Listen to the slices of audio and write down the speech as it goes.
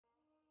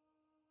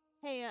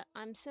Hey,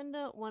 I'm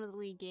Cinda, one of the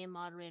lead game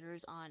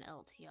moderators on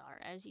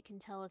LTR. As you can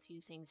tell, a few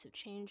things have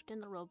changed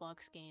in the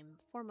Roblox game,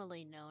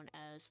 formerly known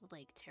as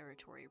Lake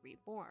Territory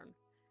Reborn.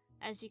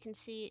 As you can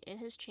see, it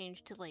has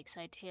changed to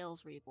Lakeside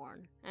Tales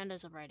Reborn, and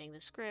as of writing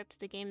the script,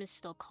 the game is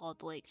still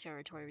called Lake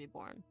Territory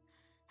Reborn.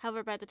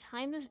 However, by the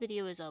time this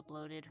video is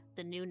uploaded,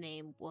 the new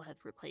name will have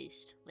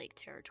replaced Lake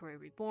Territory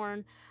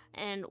Reborn,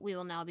 and we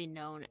will now be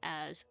known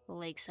as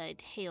Lakeside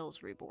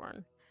Tales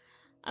Reborn.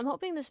 I'm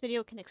hoping this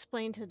video can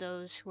explain to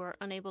those who are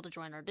unable to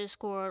join our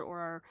Discord or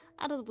are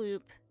out of the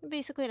loop,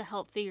 basically to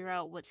help figure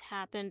out what's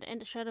happened and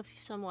to shed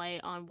some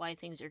light on why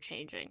things are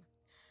changing.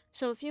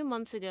 So a few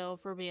months ago,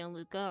 Furby and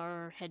Luca,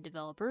 our head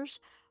developers,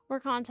 were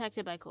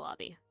contacted by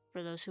Coolabi.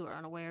 For those who are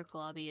unaware,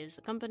 Coolabi is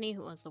the company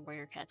who owns the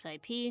Warrior Cats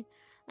IP,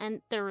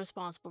 and they're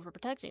responsible for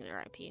protecting their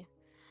IP.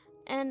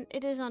 And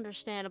it is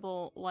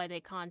understandable why they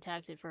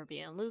contacted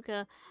Furby and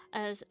Luca,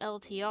 as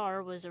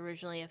LTR was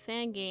originally a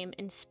fan game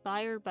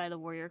inspired by the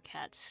Warrior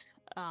Cats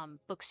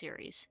book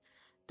series.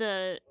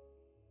 The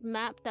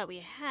map that we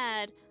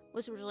had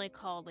was originally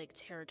called Lake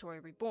Territory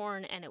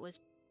Reborn, and it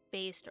was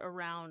based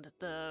around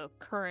the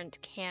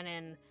current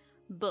canon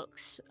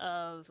books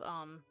of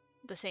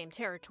the same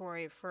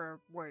territory for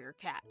Warrior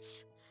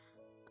Cats.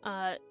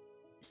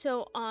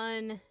 So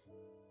on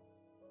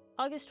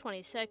August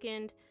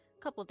 22nd,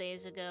 a couple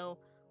days ago,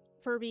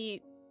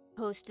 Furby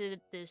posted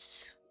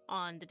this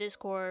on the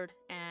Discord,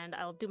 and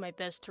I'll do my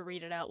best to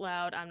read it out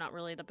loud. I'm not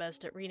really the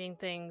best at reading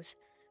things,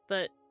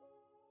 but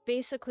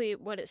basically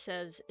what it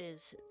says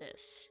is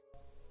this.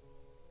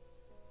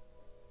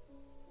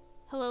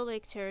 Hello,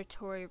 Lake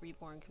Territory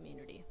Reborn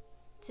community.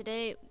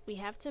 Today, we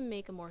have to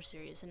make a more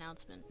serious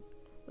announcement.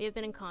 We have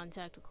been in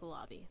contact with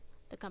Coolabi,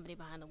 the company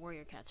behind the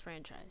Warrior Cats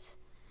franchise,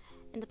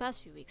 in the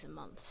past few weeks and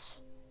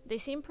months. They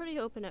seemed pretty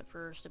open at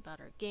first about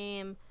our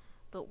game,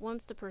 but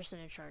once the person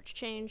in charge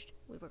changed,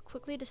 we were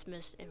quickly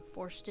dismissed and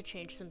forced to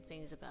change some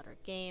things about our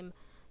game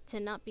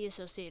to not be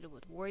associated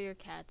with Warrior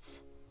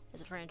Cats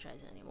as a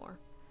franchise anymore.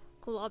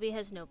 Coolabi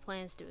has no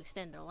plans to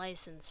extend their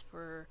license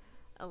for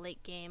a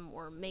late game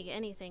or make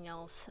anything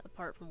else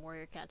apart from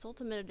Warrior Cats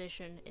Ultimate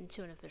Edition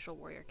into an official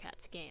Warrior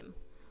Cats game.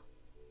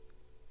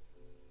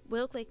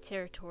 Will Lake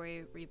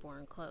Territory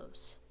Reborn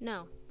close?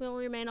 No, we will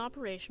remain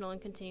operational and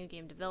continue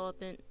game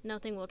development.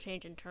 Nothing will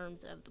change in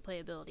terms of the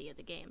playability of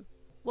the game.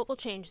 What will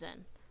change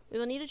then? We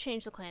will need to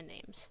change the clan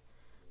names.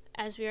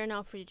 As we are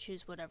now free to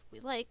choose whatever we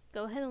like,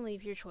 go ahead and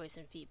leave your choice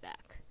and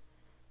feedback.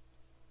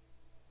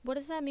 What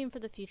does that mean for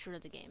the future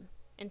of the game?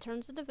 In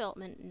terms of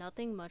development,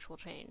 nothing much will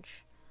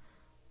change.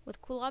 With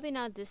Coolabi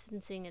now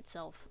distancing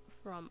itself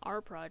from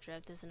our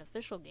project as an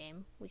official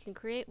game, we can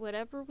create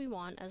whatever we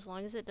want as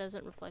long as it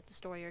doesn't reflect the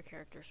story or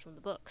characters from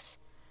the books.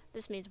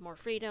 This means more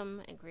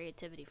freedom and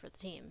creativity for the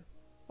team.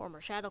 Former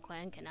Shadow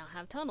Clan can now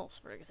have tunnels,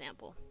 for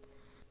example.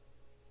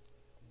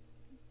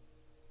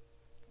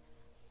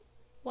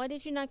 Why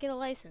did you not get a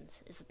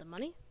license? Is it the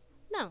money?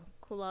 No,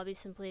 Coolabi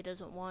simply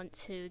doesn't want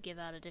to give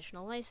out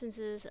additional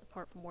licenses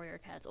apart from Warrior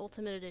Cats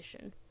Ultimate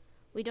Edition.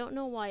 We don't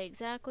know why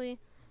exactly,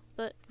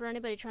 but for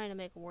anybody trying to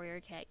make a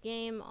Warrior Cat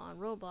game on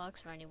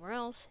Roblox or anywhere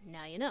else,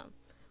 now you know.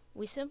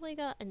 We simply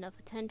got enough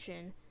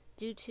attention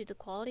due to the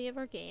quality of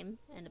our game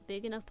and a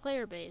big enough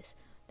player base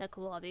that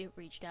Coolabi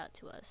reached out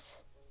to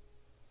us.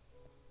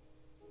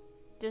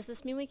 Does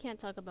this mean we can't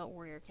talk about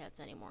Warrior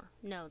Cats anymore?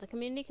 No, the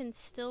community can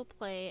still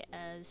play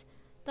as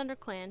Thunder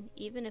Clan,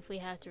 even if we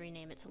have to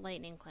rename it to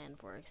Lightning Clan,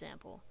 for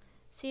example.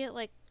 See it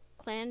like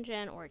Clan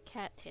Gen or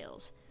Cat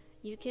Tales.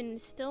 You can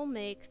still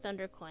make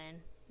Thunder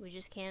Clan, we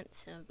just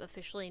can't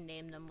officially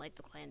name them like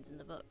the clans in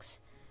the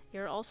books.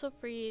 You're also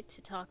free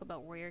to talk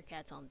about Warrior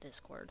Cats on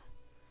Discord.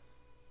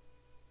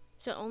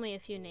 So only a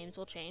few names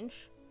will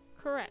change?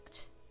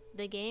 Correct.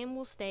 The game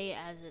will stay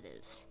as it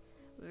is.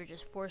 We were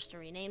just forced to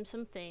rename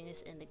some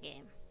things in the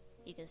game.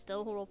 You can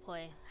still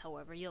roleplay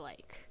however you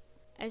like.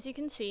 As you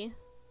can see,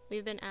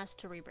 we've been asked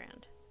to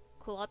rebrand.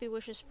 Coolabi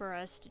wishes for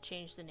us to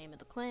change the name of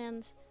the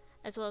clans,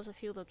 as well as a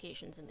few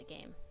locations in the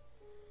game,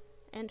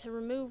 and to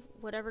remove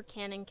whatever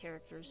canon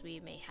characters we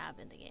may have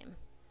in the game.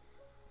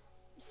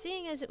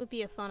 Seeing as it would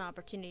be a fun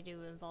opportunity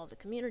to involve the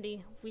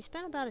community, we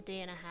spent about a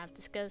day and a half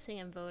discussing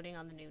and voting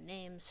on the new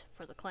names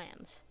for the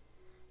clans.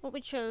 What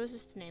we chose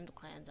is to name the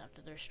clans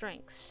after their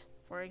strengths.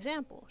 For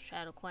example,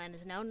 Shadow Clan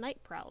is now Night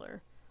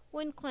Prowler,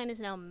 Wind Clan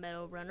is now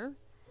Meadow Runner,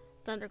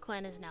 Thunder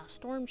Clan is now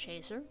Storm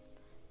Chaser,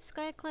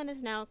 Sky Clan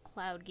is now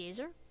Cloud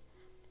Gazer,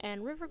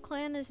 and River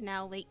Clan is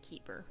now Lake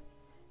Keeper.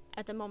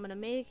 At the moment of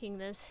making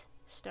this,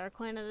 Star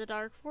Clan of the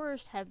Dark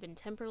Forest have been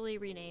temporarily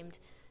renamed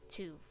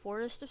to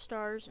Forest of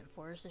Stars and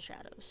Forest of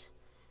Shadows.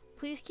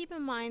 Please keep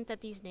in mind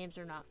that these names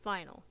are not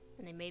final,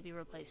 and they may be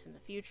replaced in the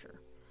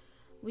future.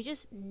 We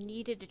just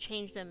needed to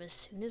change them as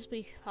soon as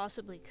we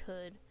possibly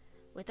could,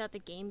 without the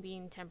game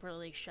being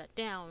temporarily shut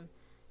down,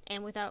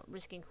 and without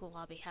risking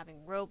Coolabi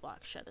having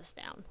Roblox shut us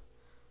down.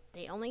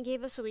 They only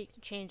gave us a week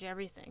to change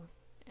everything,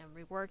 and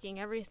reworking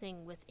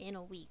everything within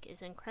a week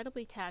is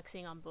incredibly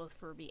taxing on both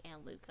Furby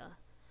and Luca.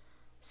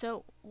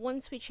 So,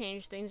 once we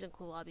change things and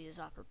Coolabi is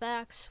off our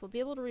backs, we'll be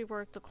able to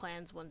rework the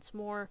clans once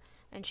more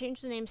and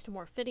change the names to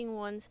more fitting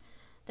ones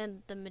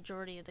than the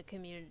majority of the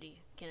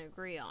community can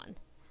agree on.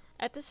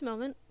 At this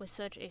moment, with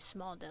such a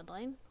small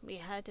deadline, we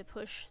had to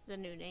push the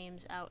new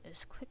names out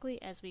as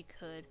quickly as we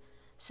could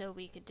so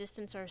we could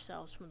distance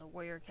ourselves from the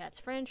Warrior Cats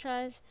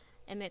franchise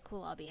and make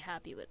Coolabi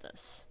happy with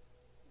us.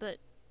 But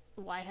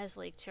why has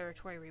Lake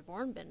Territory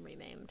Reborn been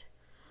renamed?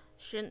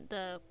 Shouldn't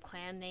the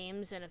clan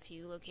names in a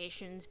few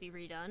locations be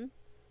redone?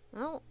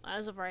 Well,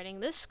 as of writing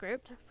this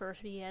script,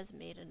 Furby has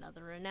made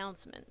another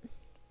announcement.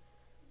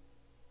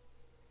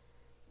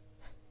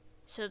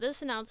 So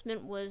this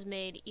announcement was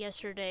made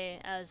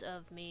yesterday as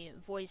of me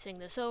voicing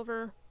this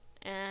over,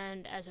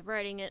 and as of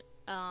writing it,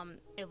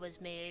 it was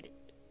made,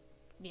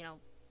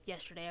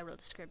 yesterday. I wrote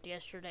the script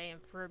yesterday,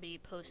 and Furby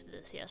posted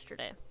this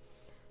yesterday.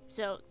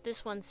 So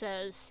this one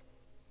says,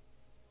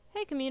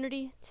 "Hey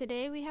community,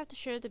 today we have to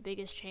share the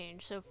biggest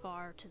change so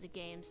far to the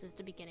game since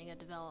the beginning of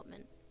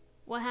development.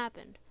 What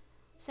happened?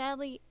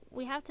 Sadly,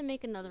 we have to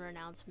make another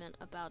announcement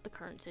about the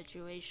current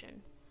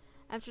situation.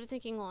 After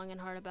thinking long and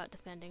hard about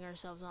defending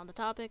ourselves on the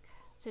topic,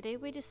 today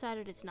we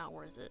decided it's not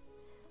worth it.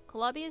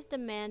 Coolabi has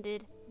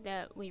demanded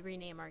that we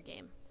rename our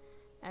game.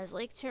 As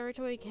Lake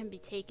Territory can be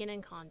taken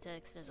in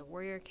context as a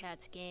Warrior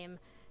Cats game,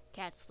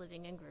 cats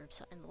living in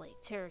groups in the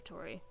Lake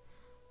Territory.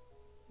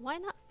 Why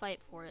not fight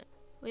for it?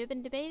 We have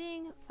been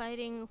debating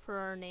fighting for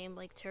our name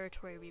Lake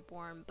Territory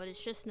Reborn, but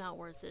it's just not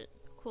worth it.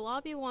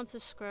 Coolabi wants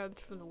us scrubbed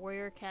from the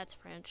Warrior Cats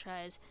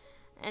franchise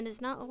and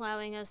is not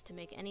allowing us to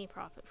make any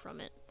profit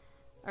from it.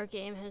 Our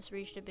game has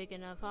reached a big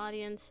enough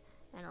audience,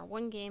 and our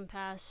one game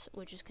pass,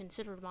 which is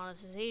considered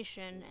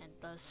monetization, and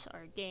thus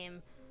our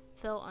game,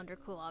 fell under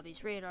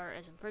Coolabi's radar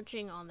as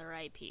infringing on their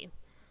IP.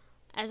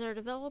 As our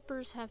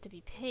developers have to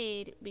be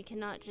paid, we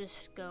cannot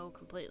just go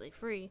completely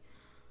free,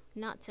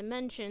 not to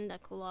mention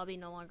that Coolabi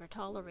no longer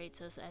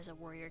tolerates us as a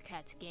Warrior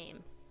Cats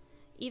game,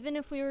 even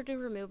if we were to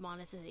remove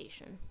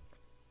monetization.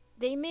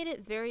 They made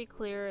it very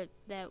clear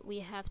that we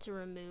have to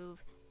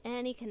remove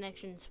any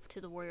connections to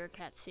the Warrior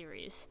Cats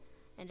series,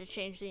 and to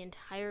change the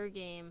entire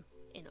game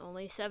in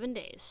only 7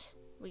 days.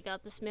 We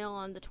got this mail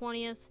on the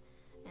 20th,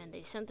 and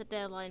they sent the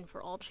deadline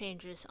for all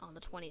changes on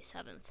the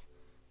 27th.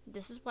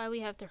 This is why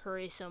we have to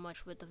hurry so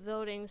much with the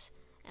votings,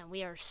 and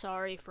we are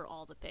sorry for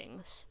all the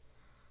pings.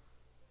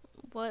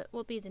 What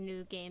will be the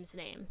new game's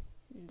name?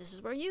 This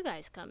is where you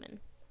guys come in.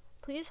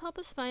 Please help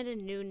us find a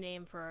new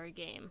name for our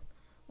game.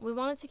 We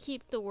wanted to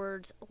keep the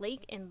words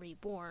Lake and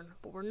Reborn,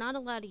 but we're not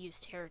allowed to use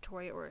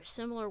territory or a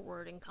similar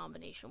word in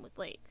combination with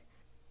Lake.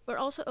 We're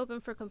also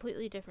open for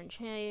completely different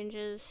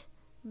changes,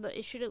 but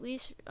it should at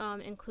least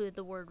include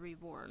the word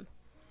Reborn.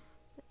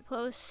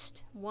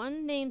 Post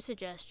one name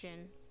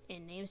suggestion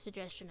in name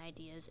suggestion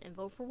ideas and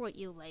vote for what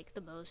you like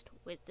the most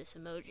with this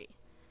emoji.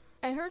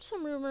 I heard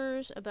some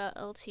rumors about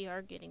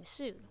LTR getting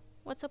sued.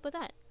 What's up with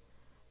that?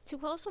 To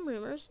quell some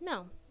rumors,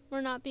 no,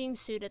 we're not being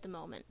sued at the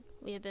moment.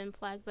 We have been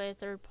flagged by a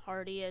third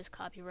party as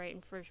copyright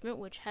infringement,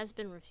 which has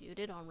been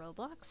refuted on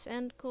Roblox,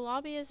 and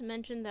Coolabi has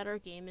mentioned that our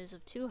game is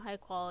of too high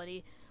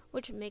quality,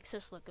 which makes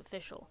us look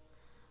official.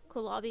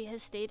 Coolabi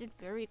has stated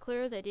very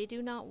clear that they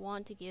do not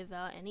want to give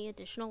out any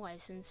additional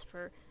license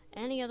for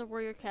any other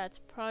Warrior Cats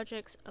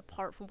projects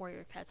apart from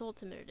Warrior Cats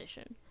Ultimate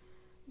Edition.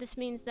 This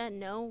means that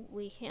no,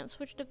 we can't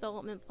switch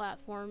development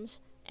platforms.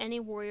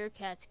 Any Warrior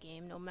Cats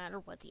game, no matter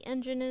what the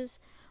engine is,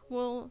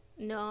 will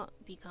not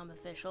become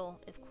official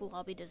if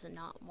Coolabi does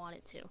not want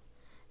it to.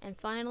 And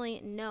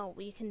finally, no,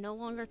 we can no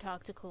longer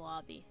talk to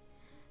Coolabi.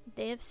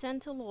 They have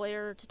sent a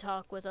lawyer to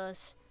talk with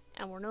us,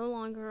 and we're no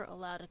longer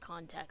allowed to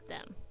contact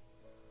them.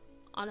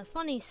 On a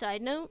funny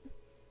side note,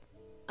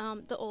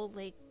 the Old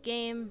Lake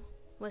game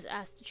was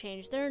asked to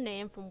change their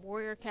name from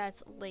Warrior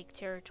Cats Lake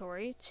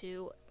Territory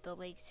to the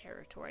Lake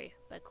Territory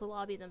by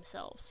Coolabi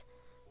themselves,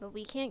 but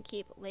we can't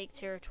keep Lake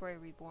Territory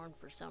Reborn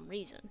for some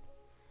reason.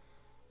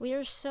 We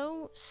are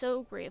so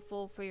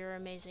grateful for your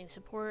amazing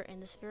support in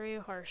this very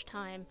harsh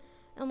time,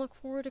 and look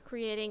forward to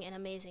creating an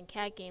amazing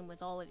cat game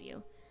with all of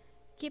you.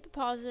 Keep it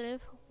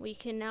positive. We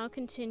can now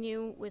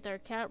continue with our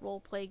cat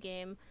roleplay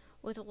game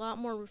with a lot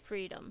more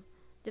freedom.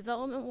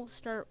 Development will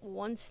start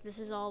once this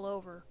is all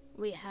over.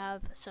 We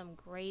have some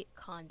great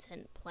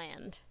content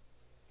planned."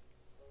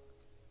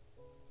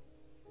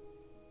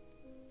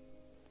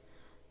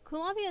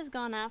 Coolabi has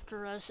gone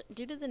after us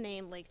due to the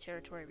name Lake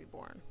Territory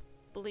Reborn,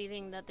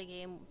 believing that the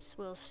game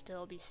will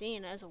still be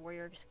seen as a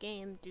Warriors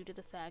game due to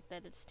the fact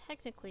that it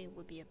technically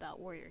would be about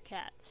Warrior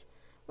Cats,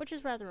 which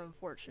is rather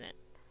unfortunate.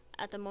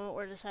 At the moment,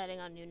 we're deciding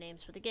on new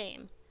names for the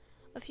game.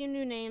 A few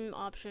new name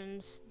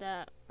options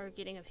that are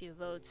getting a few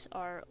votes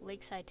are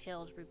Lakeside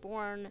Tales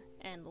Reborn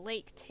and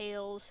Lake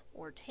Tales,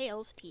 or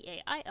Tales,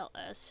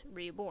 T-A-I-L-S,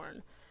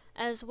 Reborn,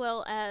 as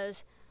well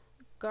as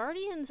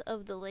Guardians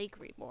of the Lake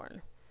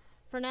Reborn.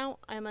 For now,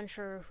 I'm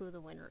unsure who the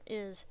winner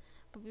is,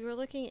 but we were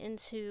looking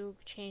into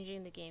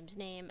changing the game's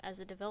name as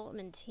the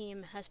development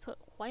team has put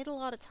quite a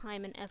lot of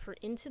time and effort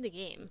into the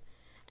game,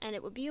 and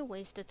it would be a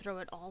waste to throw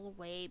it all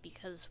away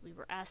because we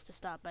were asked to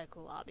stop by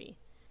Coolabi.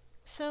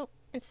 So,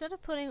 instead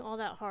of putting all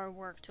that hard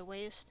work to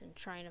waste and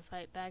trying to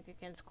fight back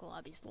against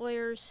Coolabi's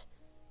lawyers,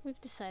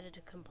 we've decided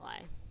to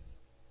comply.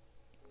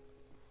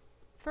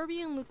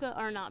 Furby and Luca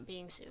are not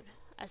being sued.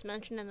 As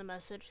mentioned in the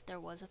message, there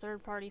was a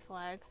third-party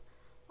flag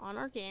on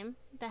our game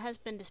that has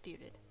been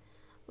disputed.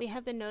 We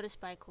have been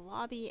noticed by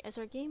Coolabi as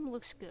our game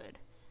looks good,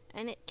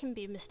 and it can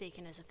be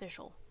mistaken as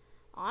official.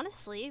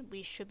 Honestly,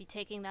 we should be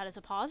taking that as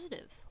a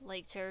positive.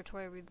 Lake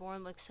Territory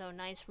Reborn looks so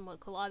nice from what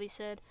Coolabi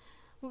said,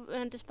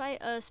 and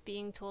despite us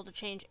being told to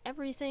change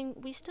everything,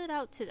 we stood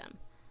out to them.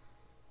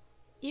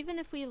 Even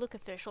if we look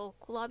official,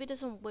 Coolabi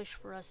doesn't wish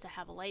for us to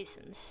have a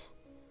license.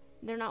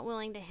 They're not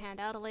willing to hand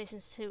out a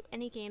license to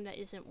any game that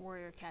isn't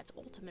Warrior Cats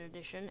Ultimate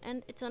Edition,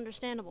 and it's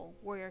understandable.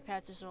 Warrior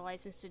Cats is their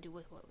license to do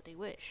with what they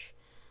wish.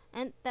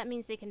 And that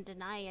means they can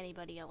deny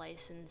anybody a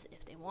license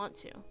if they want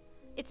to.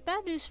 It's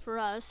bad news for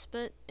us,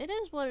 but it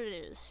is what it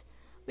is.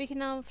 We can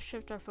now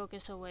shift our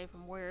focus away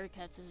from Warrior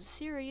Cats as a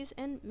series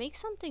and make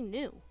something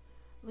new.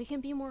 We can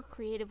be more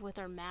creative with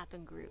our map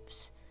and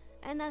groups,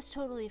 and that's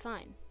totally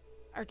fine.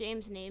 Our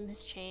game's name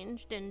has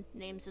changed, and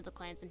names of the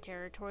clans and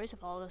territories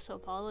have also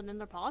followed in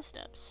their paw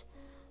steps.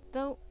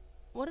 Though,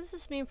 what does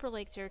this mean for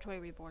Lake Territory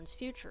Reborn's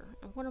future,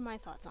 and what are my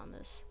thoughts on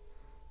this?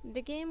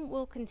 The game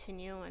will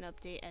continue and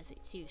update as it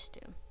used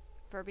to.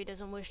 Furby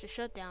doesn't wish to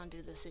shut down due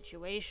to the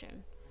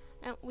situation,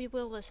 and we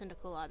will listen to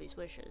Coolabi's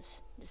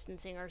wishes,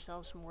 distancing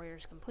ourselves from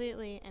Warriors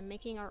completely and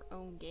making our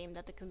own game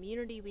that the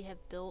community we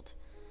have built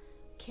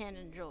can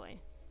enjoy.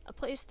 A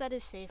place that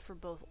is safe for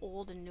both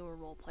old and newer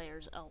role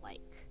players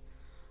alike,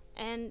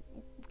 and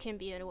can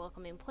be a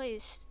welcoming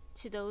place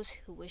to those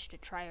who wish to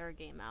try our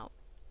game out.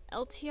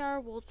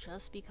 LTR will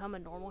just become a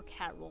normal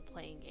cat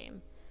role-playing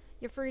game.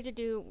 You're free to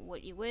do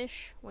what you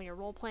wish when you're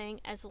role-playing,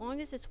 as long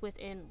as it's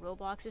within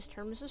Roblox's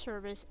terms of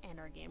service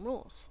and our game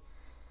rules.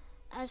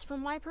 As for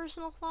my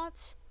personal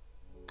thoughts,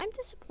 I'm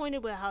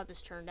disappointed with how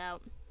this turned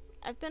out.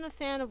 I've been a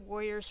fan of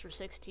Warriors for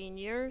 16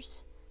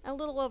 years, a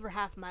little over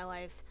half my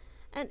life,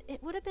 and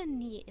it would have been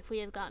neat if we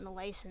had gotten a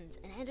license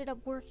and ended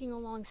up working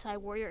alongside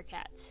Warrior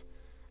Cats.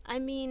 I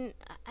mean,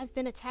 I've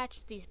been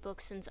attached to these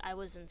books since I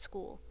was in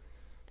school,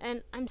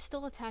 and I'm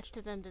still attached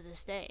to them to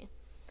this day.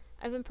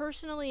 I've been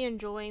personally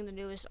enjoying the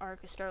newest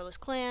arc of Starless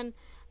Clan,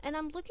 and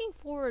I'm looking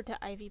forward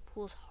to Ivy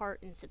Pool's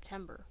Heart in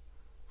September.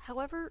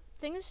 However,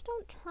 things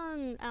don't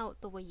turn out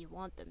the way you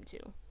want them to.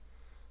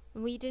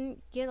 We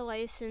didn't get a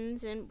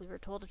license, and we were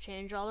told to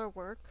change all our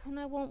work, and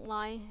I won't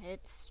lie,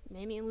 it's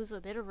made me lose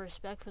a bit of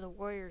respect for the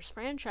Warriors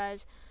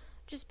franchise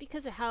just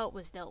because of how it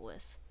was dealt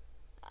with.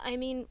 I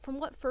mean, from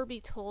what Furby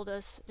told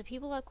us, the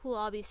people at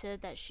Coolabi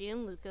said that she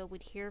and Luca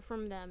would hear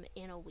from them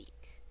in a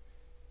week.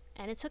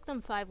 And it took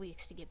them 5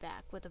 weeks to get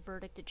back with a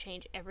verdict to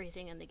change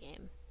everything in the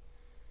game.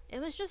 It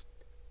was just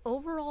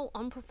overall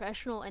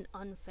unprofessional and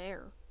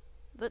unfair.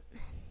 But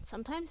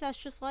sometimes that's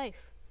just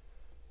life.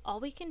 All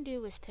we can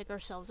do is pick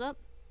ourselves up,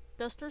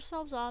 dust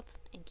ourselves off,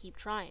 and keep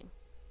trying.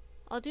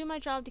 I'll do my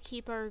job to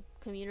keep our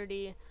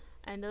community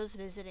and those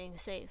visiting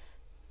safe.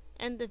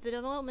 And the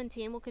development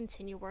team will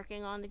continue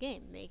working on the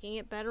game, making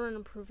it better and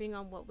improving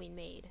on what we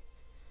made.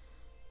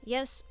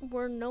 Yes,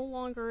 we're no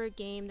longer a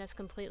game that's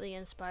completely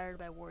inspired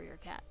by Warrior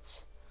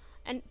Cats.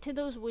 And to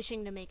those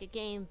wishing to make a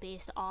game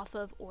based off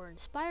of or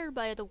inspired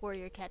by the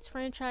Warrior Cats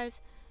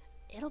franchise,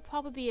 it'll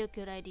probably be a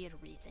good idea to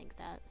rethink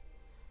that.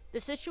 The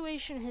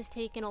situation has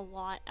taken a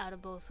lot out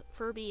of both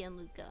Furby and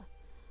Luca,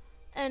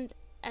 and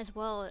as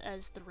well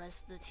as the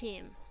rest of the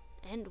team,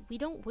 and we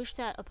don't wish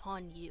that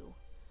upon you.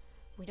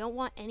 We don't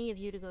want any of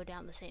you to go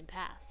down the same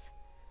path.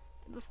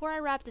 Before I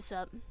wrap this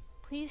up,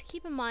 please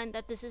keep in mind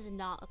that this is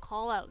not a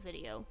call-out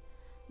video.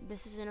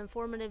 This is an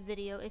informative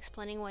video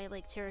explaining why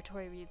Lake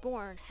Territory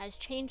Reborn has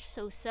changed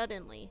so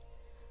suddenly.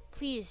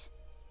 Please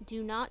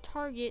do not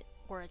target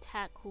or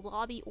attack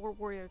Coolabi or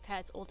Warrior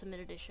Cats Ultimate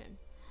Edition.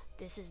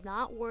 This is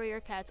not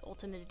Warrior Cats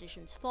Ultimate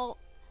Edition's fault,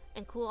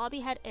 and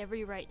Coolabi had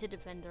every right to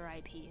defend their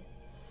IP.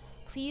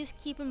 Please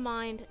keep in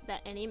mind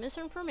that any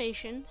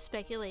misinformation,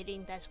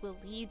 speculating that will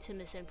lead to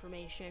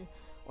misinformation,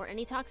 or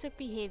any toxic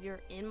behavior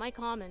in my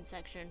comment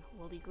section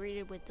will be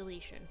greeted with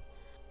deletion.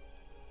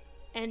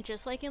 And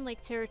just like in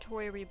Lake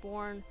Territory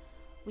Reborn,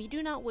 we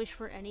do not wish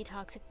for any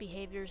toxic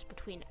behaviors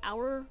between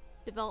our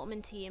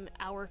development team,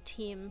 our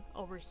team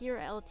over here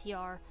at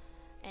LTR,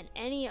 and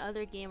any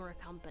other game or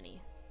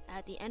company.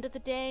 At the end of the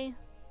day,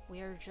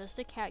 we are just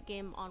a cat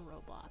game on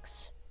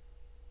Roblox.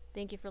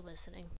 Thank you for listening.